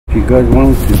You guys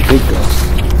want to take a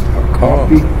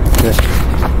coffee? Yes.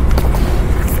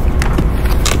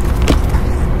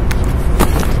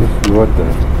 This is what the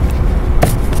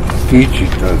Gigi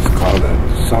does call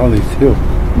it, Sally's Hill.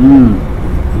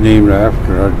 Named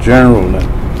after a general that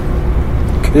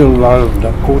killed a lot of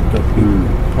Dakota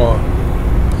people.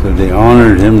 So they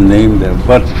honored him, named that.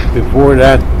 But before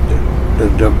that, the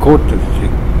Dakotas,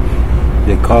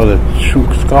 they call it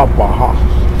Šuŋg Paha,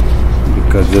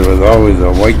 because there was always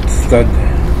a white stud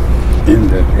in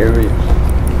that area.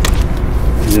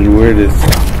 And then where this,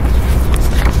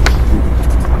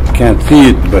 can't see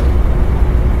it, but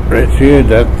right here,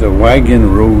 that's the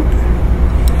wagon road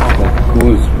that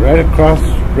goes right across,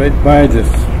 right by this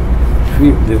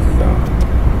field, this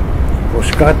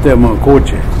Oshkate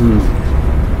Mankoche.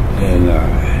 And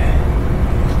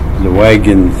the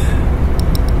wagons,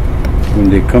 when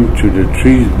they come to the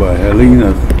trees by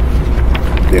Helena's,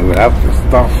 they would have to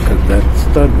stop because that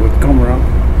stud would come around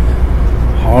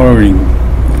hollering,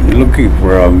 looking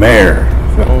for a mare.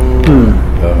 So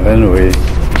anyway,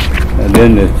 and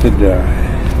then they said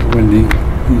when they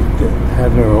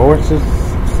had their horses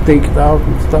staked out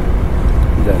and stuff,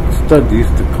 that stud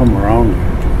used to come around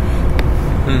here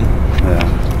too.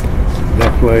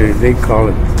 That's why they call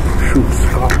it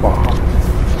Šuŋg Paha.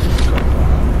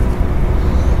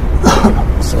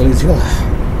 Sally's Hill.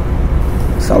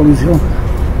 Sally's Hill.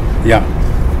 Yeah.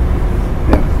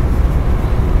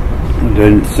 And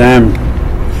then Sam,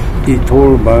 he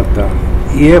told about the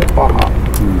Paha.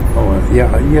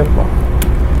 Paha.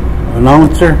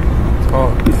 Announcer.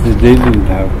 He said they didn't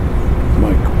have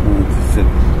microphones. He said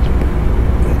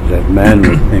that man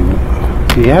was named.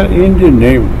 He had an Indian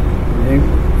name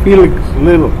Felix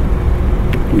Little.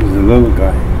 He's a little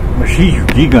guy.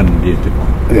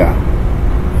 Yeah.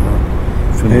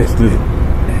 Felix Little. I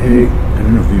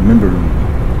don't know if you remember him.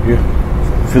 Yeah.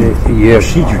 Felix.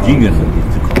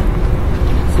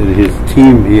 So his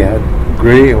team, he had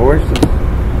gray horses,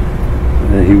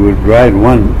 and he would ride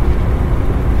one.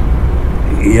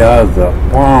 He has a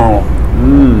pound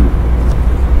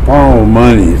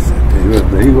money.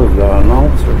 He was the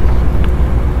announcer.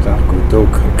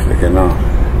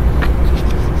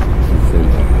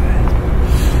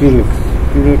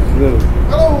 Felix Little.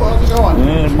 Hello, how's it going?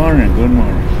 Good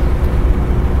morning.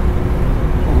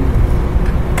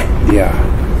 Yeah.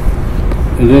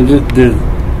 And then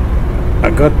I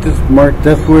got this marked.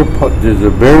 That's where there's a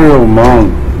burial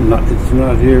mound. It's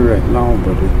not here right now,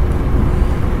 but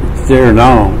it's there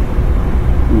now.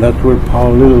 And that's where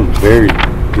Paul Little's buried.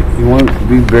 He wants to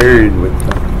be buried with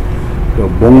the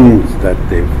bones that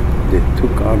they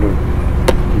took out of.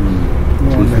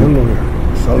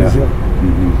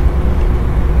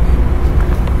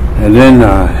 And then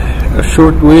a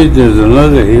short way there's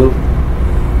another hill.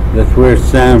 That's where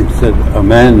Sam said a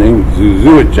man named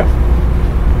Zuzuicha.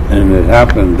 And it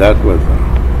happened that was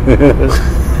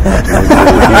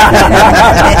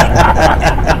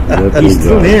He's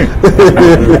still here.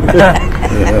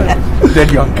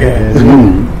 That young cat.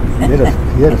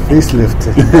 He had a facelift.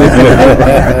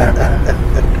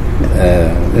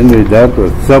 Anyway, that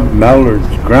was Sub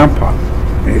Mallard's grandpa.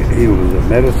 He was a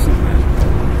medicine man.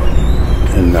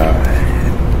 And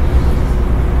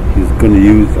he's going to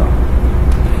use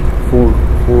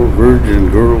four virgin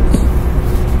girls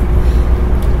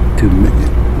to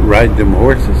ride them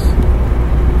horses.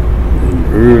 And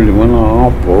early one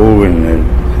up, and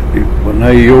when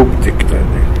I yoked it,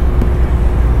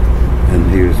 and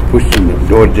he was pushing them.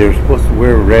 They were supposed to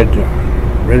wear a red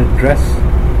dress.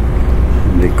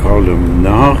 And they called him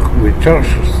Nach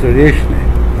Wichash Stareshne.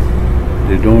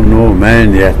 They don't know a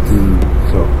man yet,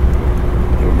 so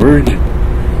a virgin.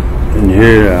 And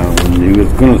here, when he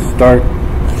was going to start,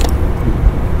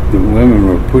 the women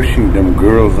were pushing them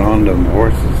girls on them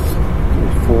horses. There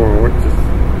was 4 horses.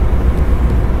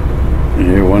 And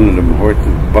here one of them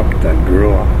horses bucked that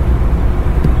girl off.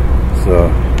 So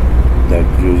that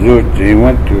Joseph, he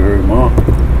went to her mom.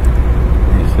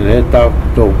 He said, "He said,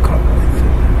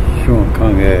 Šuŋg,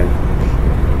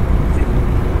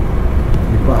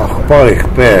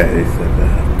 he said,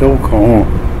 don't come home.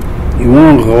 He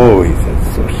won't go," he said.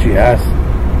 So she asked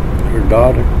her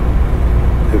daughter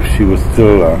if she was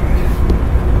still a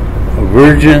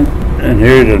virgin, and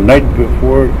here the night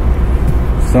before,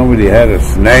 somebody had a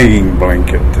snagging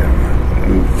blanket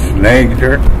and snagged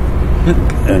her,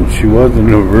 and she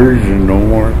wasn't a virgin no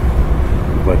more.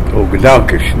 But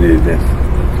Ogadalkishne, that's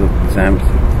what Sam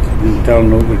said. She didn't tell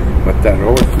nobody, but that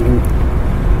horse knew.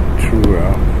 True.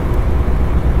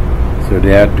 So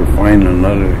they had to find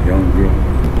another young girl.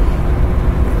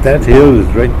 That hill is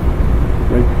right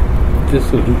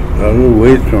just a little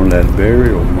ways from that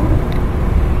burial mound.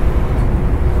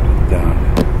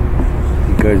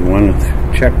 guys want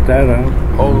to check that out?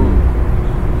 Oh.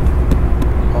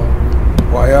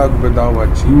 Wayag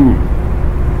Badawachi.